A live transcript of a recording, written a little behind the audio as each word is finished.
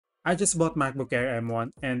I just bought MacBook Air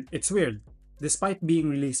M1 and it's weird. Despite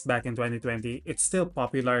being released back in 2020, it's still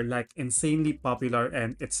popular, like insanely popular,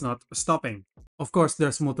 and it's not stopping. Of course,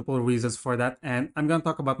 there's multiple reasons for that, and I'm gonna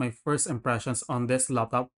talk about my first impressions on this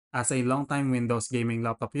laptop as a longtime Windows gaming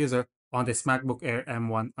laptop user on this MacBook Air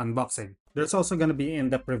M1 unboxing. There's also gonna be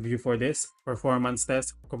in-depth review for this, performance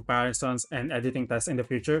tests, comparisons, and editing tests in the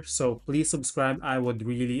future, so please subscribe, I would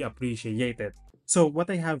really appreciate it. So what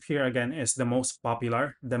I have here again is the most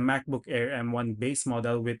popular, the MacBook Air M1 base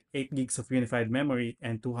model with 8 gigs of unified memory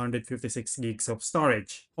and 256 gigs of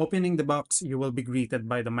storage. Opening the box, you will be greeted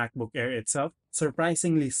by the MacBook Air itself,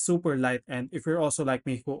 surprisingly super light, and if you're also like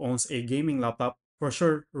me who owns a gaming laptop, for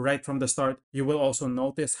sure, right from the start, you will also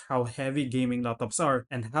notice how heavy gaming laptops are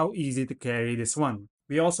and how easy to carry this one.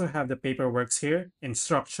 We also have the paperwork here,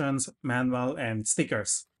 instructions, manual, and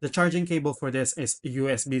stickers. The charging cable for this is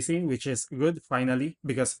USB-C, which is good finally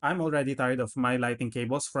because I'm already tired of my lighting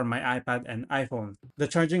cables for my iPad and iPhone. The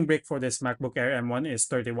charging brick for this MacBook Air M1 is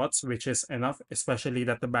 30 watts, which is enough, especially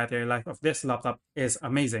that the battery life of this laptop is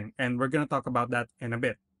amazing, and we're gonna talk about that in a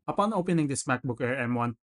bit. Upon opening this MacBook Air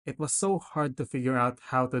M1, it was so hard to figure out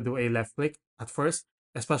how to do a left click at first,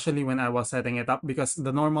 especially when I was setting it up because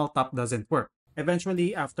the normal tap doesn't work.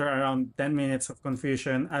 Eventually, after around 10 minutes of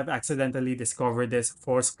confusion, I've accidentally discovered this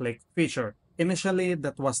force click feature. Initially,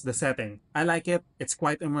 that was the setting. I like it, it's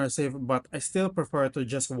quite immersive, but I still prefer to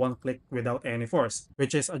just one click without any force,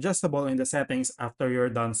 which is adjustable in the settings after you're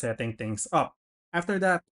done setting things up. After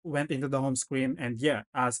that, went into the home screen and yeah,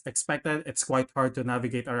 as expected, it's quite hard to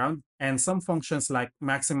navigate around. And some functions like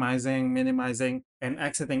maximizing, minimizing, and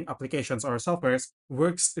exiting applications or softwares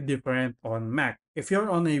works different on Mac. If you're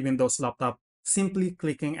on a Windows laptop, simply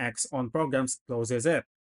clicking X on programs closes it,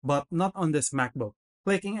 but not on this MacBook.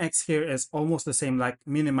 Clicking X here is almost the same like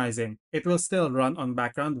minimizing. It will still run on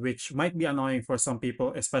background, which might be annoying for some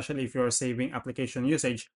people, especially if you're saving application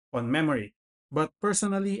usage on memory. But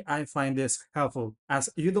personally, I find this helpful as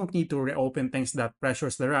you don't need to reopen things that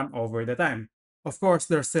pressures the RAM over the time. Of course,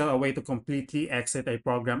 there's still a way to completely exit a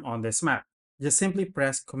program on this Mac. Just simply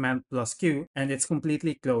press Command plus Q and it's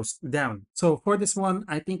completely closed down. So for this one,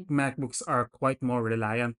 I think MacBooks are quite more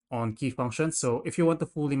reliant on key functions. So if you want to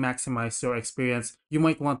fully maximize your experience, you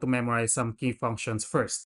might want to memorize some key functions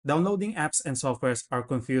first. Downloading apps and softwares are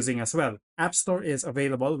confusing as well. App Store is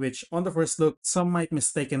available, which on the first look, some might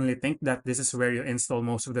mistakenly think that this is where you install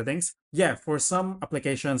most of the things. Yeah, for some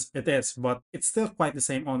applications it is, but it's still quite the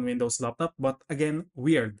same on Windows laptop, but again,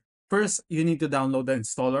 weird. First, you need to download the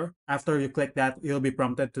installer. After you click that, you'll be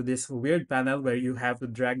prompted to this weird panel where you have to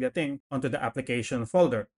drag the thing onto the application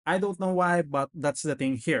folder. I don't know why, but that's the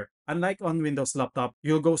thing here. Unlike on Windows laptop,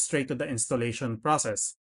 you'll go straight to the installation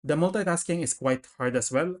process. The multitasking is quite hard as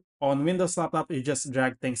well. On Windows laptop, you just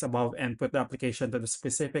drag things above and put the application to the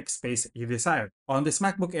specific space you desire. On this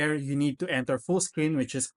MacBook Air, you need to enter full screen,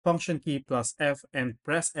 which is Function key plus F, and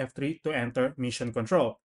press F3 to enter Mission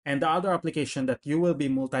Control. And the other application that you will be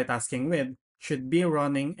multitasking with should be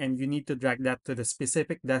running and you need to drag that to the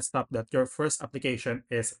specific desktop that your first application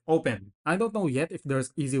is open. I don't know yet if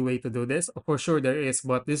there's easy way to do this. For sure there is,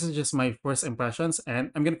 but this is just my first impressions and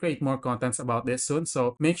I'm going to create more contents about this soon.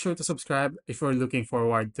 So make sure to subscribe if you're looking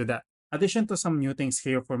forward to that. Addition to some new things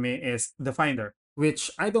here for me is the Finder, which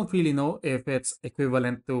I don't really know if it's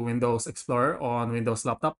equivalent to Windows Explorer on Windows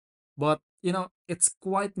laptop, but it's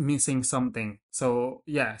quite missing something. So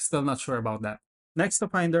yeah, still not sure about that. Next to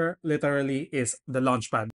Finder literally is the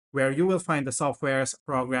Launchpad, where you will find the softwares,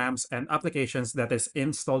 programs, and applications that is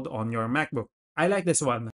installed on your MacBook. I like this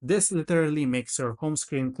one. This literally makes your home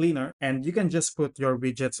screen cleaner and you can just put your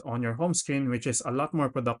widgets on your home screen, which is a lot more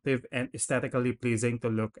productive and aesthetically pleasing to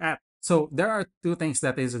look at. So there are two things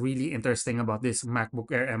that is really interesting about this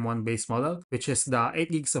MacBook Air M1 base model, which is the 8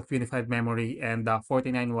 gigs of unified memory and the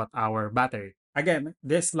 49 watt hour battery. Again,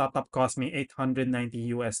 this laptop cost me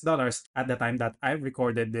 $890 at the time that I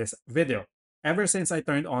recorded this video. Ever since I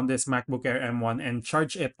turned on this MacBook Air M1 and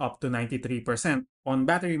charged it up to 93%, on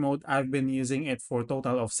battery mode, I've been using it for a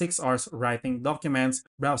total of 6 hours writing documents,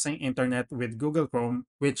 browsing internet with Google Chrome,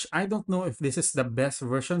 which I don't know if this is the best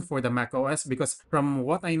version for the Mac OS because from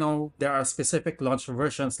what I know, there are specific launch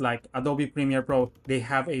versions like Adobe Premiere Pro, they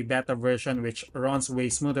have a beta version which runs way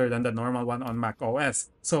smoother than the normal one on Mac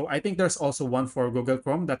OS. So I think there's also one for Google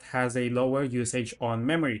Chrome that has a lower usage on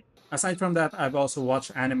memory. Aside from that, I've also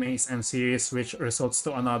watched animes and series which results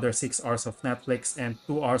to another 6 hours of Netflix and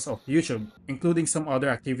 2 hours of YouTube, including some other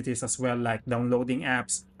activities as well like downloading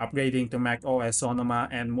apps, upgrading to Mac OS Sonoma,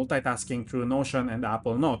 and multitasking through Notion and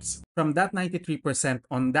Apple Notes. From that 93%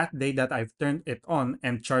 on that day that I've turned it on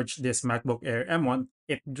and charged this MacBook Air M1,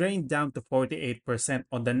 it drained down to 48%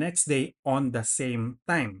 on the next day on the same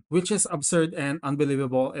time, which is absurd and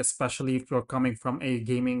unbelievable, especially if you're coming from a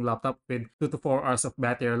gaming laptop with 2 to 4 hours of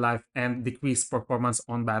battery life and decreased performance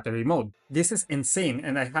on battery mode. This is insane,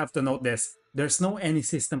 and I have to note this. There's no any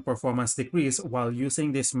system performance decrease while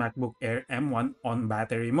using this MacBook Air M1 on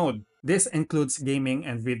battery mode. This includes gaming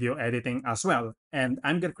and video editing as well, and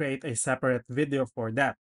I'm gonna create a separate video for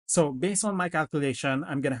that. So based on my calculation,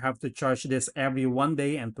 I'm gonna have to charge this every 1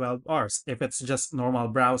 day and 12 hours if it's just normal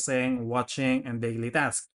browsing, watching, and daily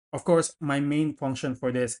tasks. Of course, my main function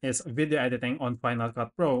for this is video editing on Final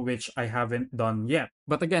Cut Pro, which I haven't done yet.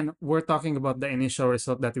 But again, we're talking about the initial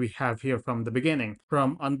result that we have here from the beginning.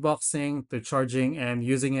 From unboxing to charging and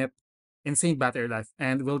using it, insane battery life,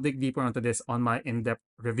 and we'll dig deeper into this on my in-depth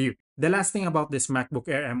review. The last thing about this MacBook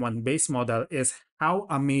Air M1 base model is how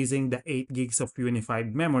amazing the 8 gigs of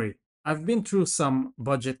unified memory. I've been through some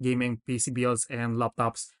budget gaming PC builds and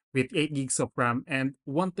laptops with 8 gigs of RAM, and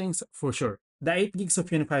one thing's for sure. The 8 gigs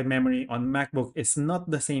of unified memory on MacBook is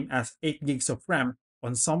not the same as 8 gigs of RAM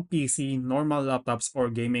on some PC, normal laptops, or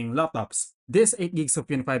gaming laptops. This 8 gigs of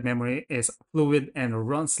unified memory is fluid and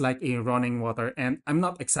runs like a running water, and I'm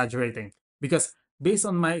not exaggerating because based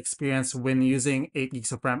on my experience when using 8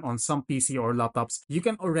 gigs of RAM on some PC or laptops, you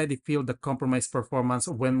can already feel the compromised performance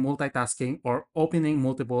when multitasking or opening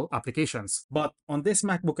multiple applications. But on this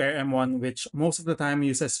MacBook Air M1, which most of the time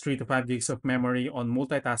uses 3 to 5 gigs of memory on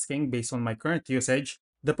multitasking based on my current usage,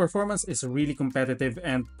 the performance is really competitive,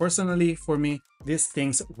 and personally for me, this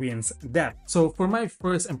thing wins that. So for my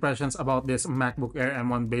first impressions about this MacBook Air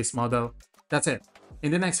M1 base model, that's it.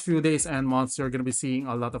 In the next few days and months, you're going to be seeing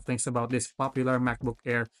a lot of things about this popular MacBook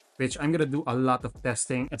Air, which I'm going to do a lot of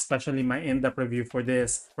testing, especially my in-depth review for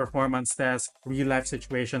this, performance test, real-life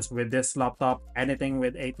situations with this laptop, editing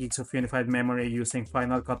with 8 gigs of unified memory using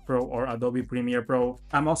Final Cut Pro or Adobe Premiere Pro.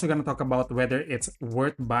 I'm also going to talk about whether it's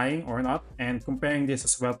worth buying or not, and comparing this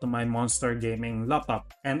as well to my monster gaming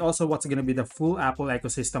laptop. And also what's going to be the full Apple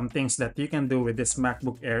ecosystem things that you can do with this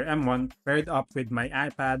MacBook Air M1 paired up with my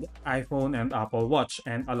iPad, iPhone, and Apple Watch,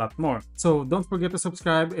 and a lot more. So don't forget to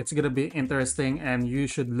subscribe. It's going to be interesting, and you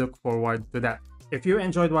should look forward to that. If you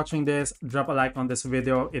enjoyed watching this, drop a like on this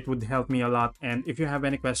video. It would help me a lot. And if you have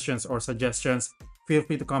any questions or suggestions, feel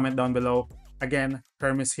free to comment down below. Again,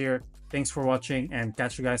 Hermes here. Thanks for watching, and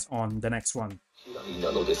catch you guys on the next one. そ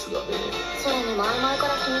れに前々か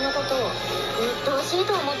ら君のことを鬱陶しい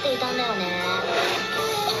と思っていたんだよね。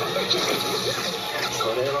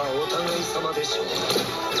それはお互い様でしょう。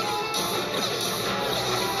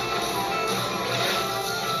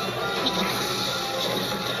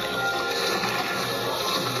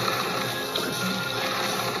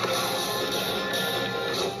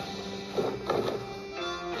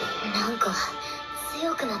なんか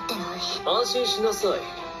強くなってない？安心しなさい。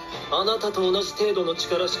あなたと同じ程度の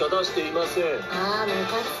力しか出していません。ああ、ム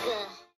カつく。